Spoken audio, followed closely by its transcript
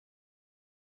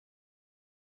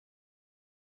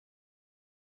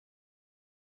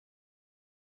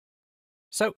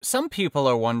So, some people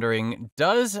are wondering,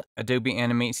 does Adobe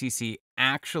Animate CC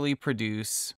actually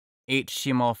produce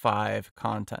HTML5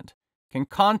 content? Can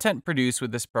content produced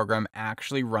with this program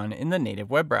actually run in the native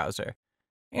web browser?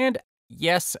 And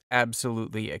yes,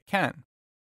 absolutely it can.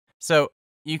 So,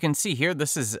 you can see here,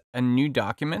 this is a new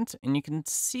document, and you can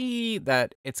see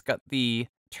that it's got the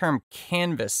term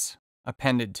canvas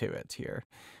appended to it here.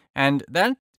 And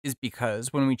that is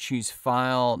because when we choose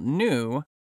File, New,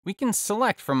 we can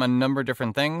select from a number of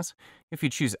different things. If you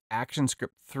choose ActionScript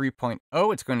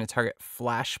 3.0, it's going to target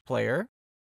Flash Player.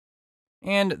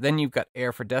 And then you've got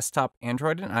Air for desktop,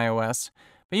 Android, and iOS.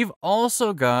 But you've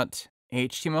also got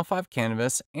HTML5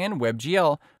 Canvas and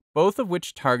WebGL, both of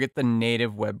which target the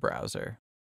native web browser.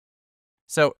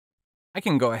 So I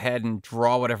can go ahead and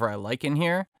draw whatever I like in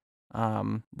here.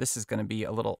 This is going to be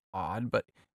a little odd, but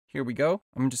here we go.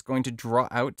 I'm just going to draw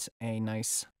out a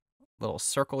nice little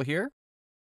circle here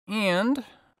and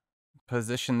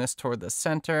position this toward the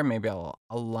center. Maybe I'll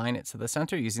align it to the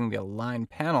center using the Align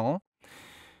panel.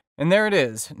 And there it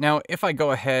is. Now, if I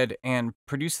go ahead and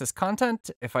produce this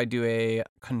content, if I do a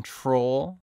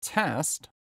control test,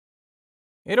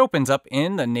 it opens up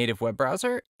in the native web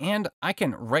browser, and I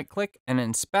can right-click and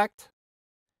inspect.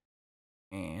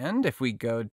 And if we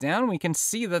go down, we can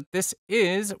see that this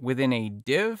is within a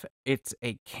div. It's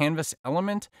a canvas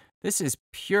element. This is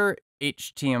pure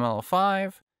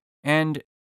HTML5, and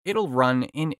it'll run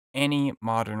in any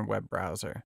modern web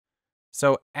browser.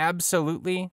 So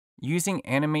absolutely, using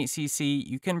Animate CC,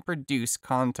 you can produce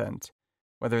content,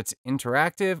 whether it's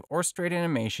interactive or straight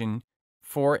animation,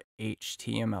 for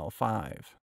HTML5.